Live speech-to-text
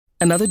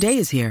Another day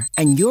is here,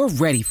 and you're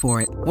ready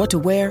for it. What to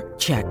wear?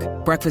 Check.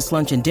 Breakfast,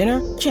 lunch, and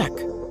dinner? Check.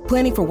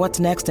 Planning for what's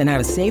next and how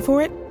to save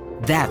for it?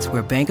 That's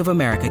where Bank of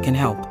America can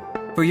help.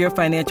 For your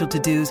financial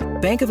to-dos,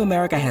 Bank of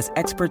America has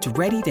experts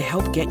ready to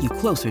help get you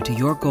closer to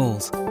your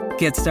goals.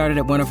 Get started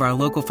at one of our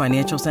local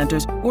financial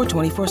centers or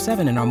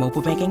 24/7 in our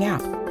mobile banking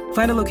app.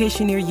 Find a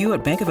location near you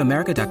at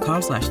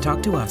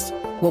bankofamerica.com/talktous.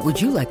 What would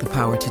you like the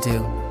power to do?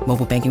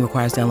 Mobile banking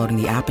requires downloading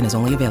the app and is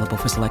only available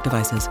for select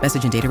devices.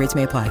 Message and data rates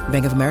may apply.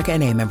 Bank of America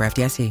N.A., member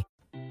FDIC.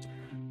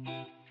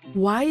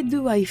 Why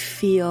do I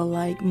feel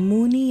like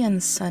Mooney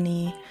and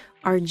Sunny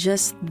are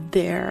just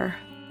there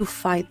to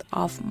fight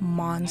off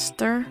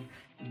monster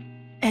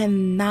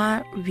and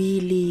not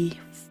really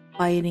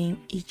fighting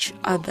each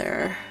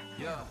other?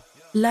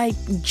 Like,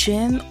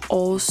 Jin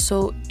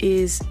also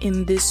is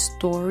in this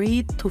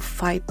story to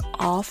fight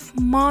off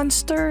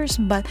monsters,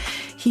 but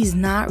he's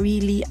not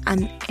really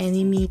an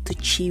enemy to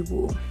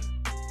Chiwoo.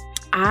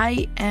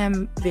 I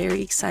am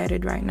very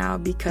excited right now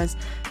because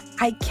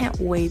I can't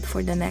wait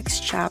for the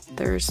next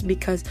chapters,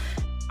 because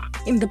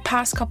in the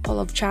past couple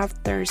of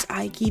chapters,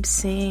 I keep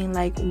saying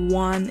like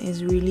one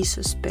is really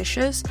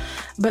suspicious,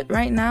 but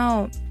right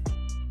now,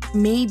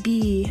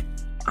 maybe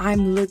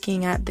I'm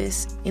looking at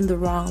this in the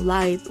wrong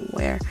light,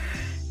 where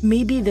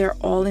maybe they're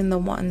all in the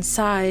one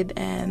side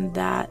and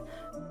that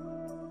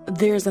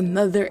there's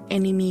another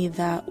enemy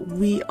that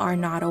we are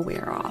not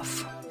aware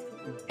of.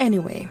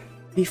 Anyway,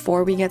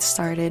 before we get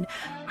started,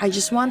 I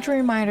just want to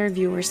remind our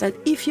viewers that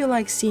if you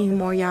like seeing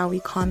more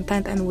yaoi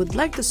content and would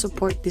like to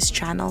support this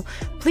channel,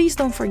 please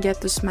don't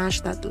forget to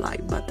smash that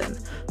like button.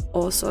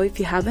 Also, if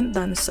you haven't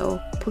done so,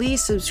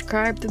 please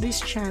subscribe to this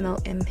channel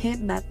and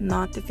hit that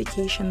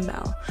notification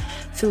bell.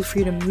 Feel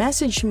free to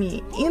message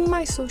me in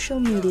my social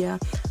media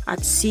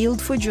at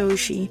Sealed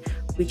Fujoshi,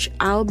 which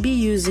I'll be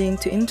using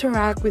to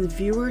interact with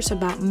viewers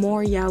about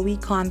more yaoi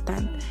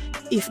content.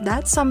 If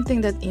that's something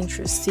that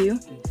interests you,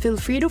 feel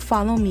free to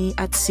follow me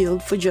at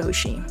Sealed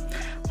Fujoshi.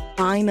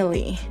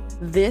 Finally,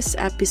 this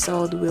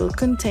episode will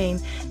contain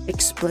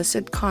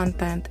explicit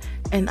content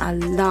and a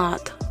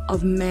lot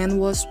of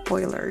manhwa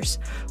spoilers.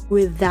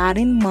 With that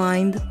in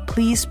mind,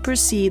 please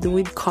proceed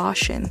with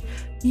caution.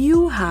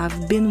 You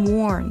have been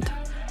warned.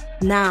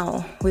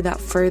 Now,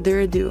 without further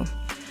ado,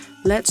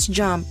 let's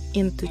jump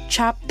into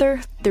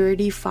chapter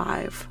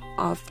 35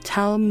 of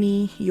Tell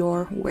Me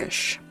Your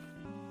Wish.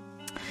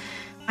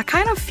 I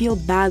kind of feel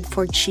bad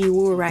for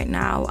Chiwoo right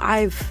now.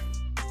 I've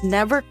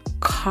never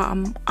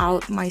come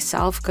out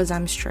myself because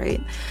I'm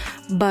straight,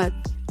 but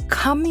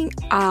coming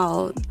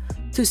out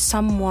to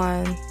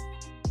someone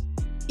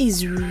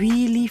is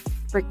really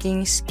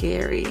freaking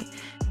scary,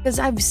 because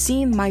I've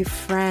seen my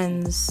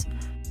friends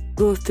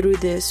go through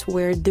this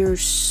where they're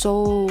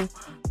so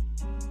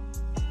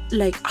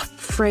like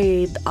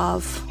afraid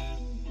of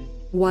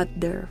what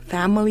their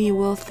family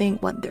will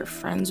think, what their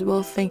friends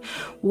will think,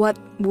 what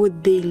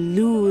would they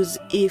lose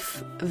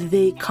if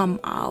they come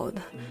out.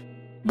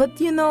 But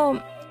you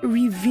know,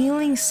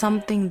 revealing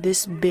something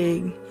this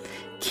big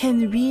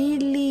can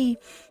really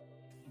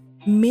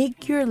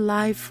make your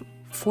life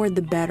for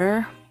the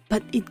better,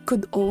 but it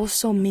could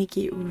also make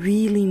it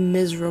really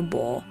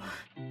miserable.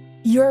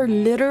 You're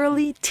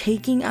literally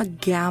taking a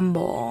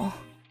gamble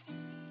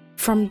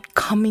from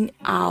coming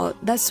out.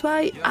 That's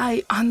why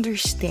I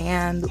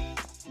understand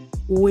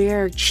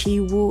where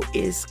Chiwoo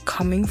is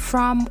coming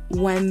from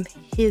when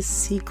his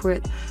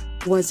secret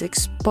was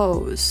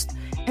exposed.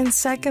 And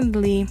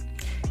secondly,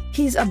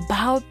 he's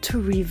about to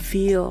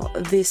reveal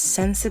this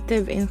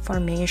sensitive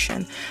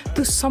information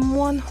to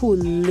someone who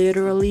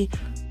literally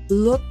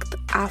looked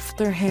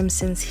after him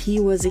since he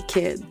was a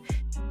kid.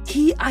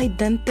 He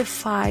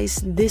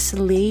identifies this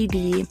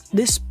lady,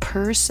 this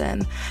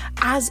person,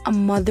 as a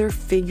mother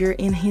figure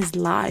in his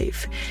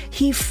life.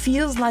 He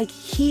feels like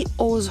he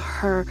owes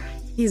her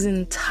his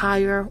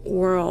entire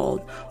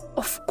world.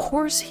 Of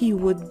course he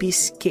would be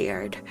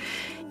scared.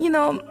 You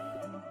know,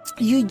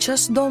 you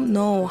just don't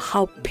know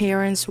how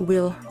parents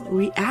will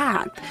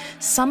react.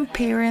 Some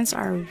parents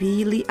are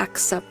really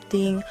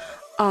accepting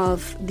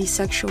of the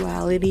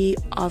sexuality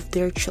of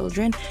their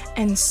children,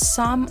 and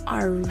some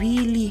are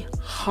really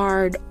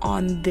hard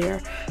on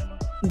their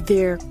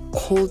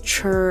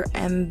culture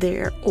and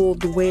their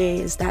old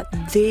ways, that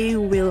they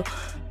will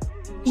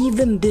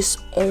even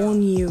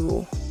disown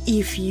you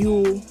if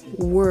you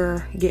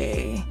were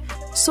gay.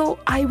 So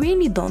I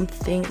really don't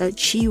think that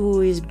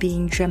Chiwoo is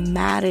being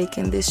dramatic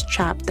in this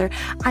chapter.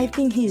 I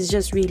think he's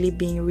just really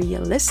being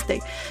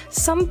realistic.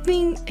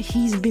 Something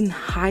he's been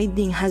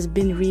hiding has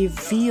been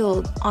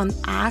revealed on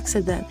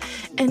accident,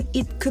 and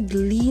it could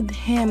lead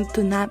him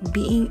to not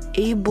being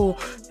able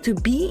to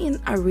be in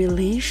a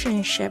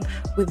relationship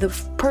with the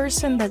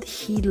person that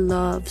he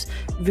loves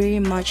very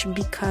much,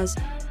 because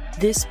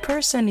this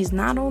person is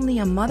not only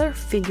a mother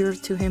figure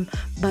to him,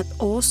 but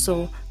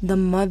also the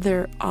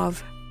mother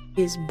of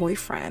his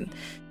boyfriend.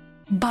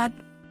 But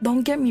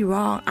don't get me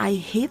wrong, I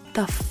hate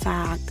the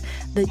fact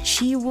that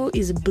Chiwoo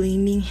is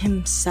blaming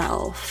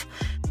himself.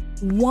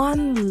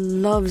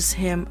 One loves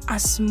him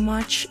as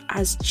much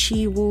as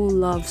Chiwoo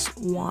loves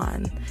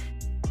One.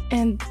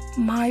 And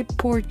my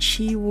poor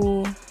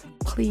Chiwoo,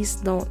 please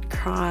don't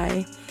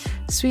cry.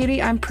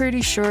 Sweetie, I'm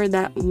pretty sure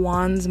that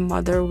Won's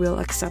mother will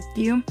accept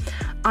you.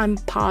 I'm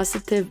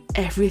positive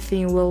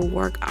everything will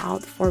work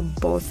out for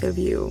both of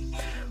you.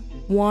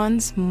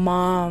 Won's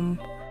mom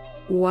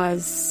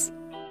looks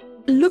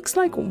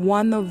like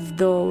one of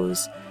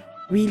those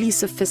really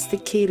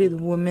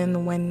sophisticated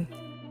women when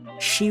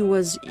she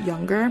was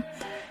younger.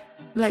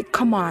 Like,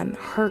 come on,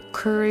 her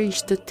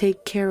courage to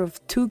take care of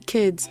 2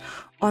 kids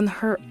on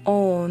her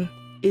own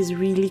is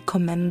really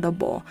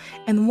commendable.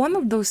 And one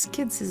of those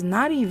kids is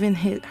not even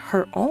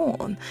her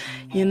own,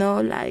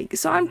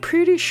 so I'm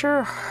pretty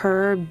sure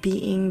her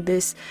being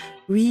this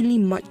really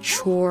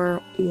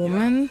mature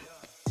woman,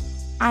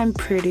 I'm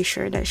pretty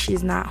sure that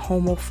she's not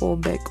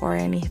homophobic or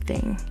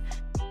anything.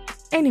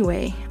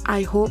 Anyway,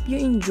 I hope you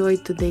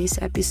enjoyed today's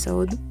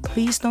episode.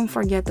 Please don't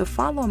forget to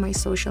follow my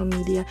social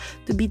media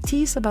to be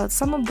teased about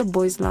some of the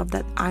boys' love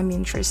that I'm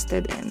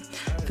interested in.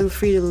 Feel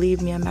free to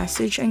leave me a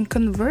message and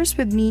converse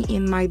with me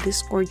in my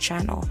Discord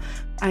channel.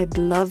 I'd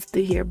love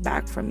to hear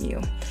back from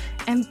you.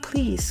 And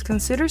please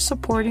consider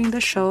supporting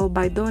the show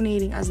by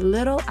donating as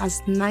little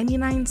as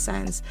 99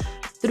 cents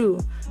through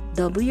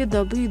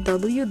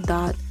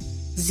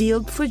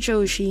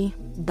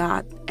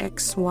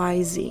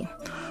www.zealedfujoshi.xyz.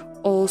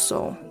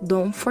 Also,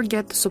 don't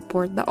forget to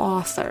support the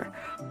author.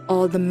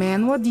 All the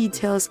manhwa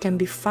details can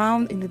be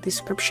found in the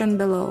description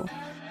below.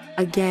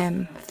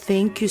 Again,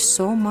 thank you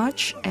so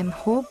much and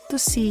hope to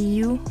see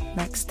you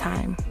next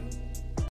time.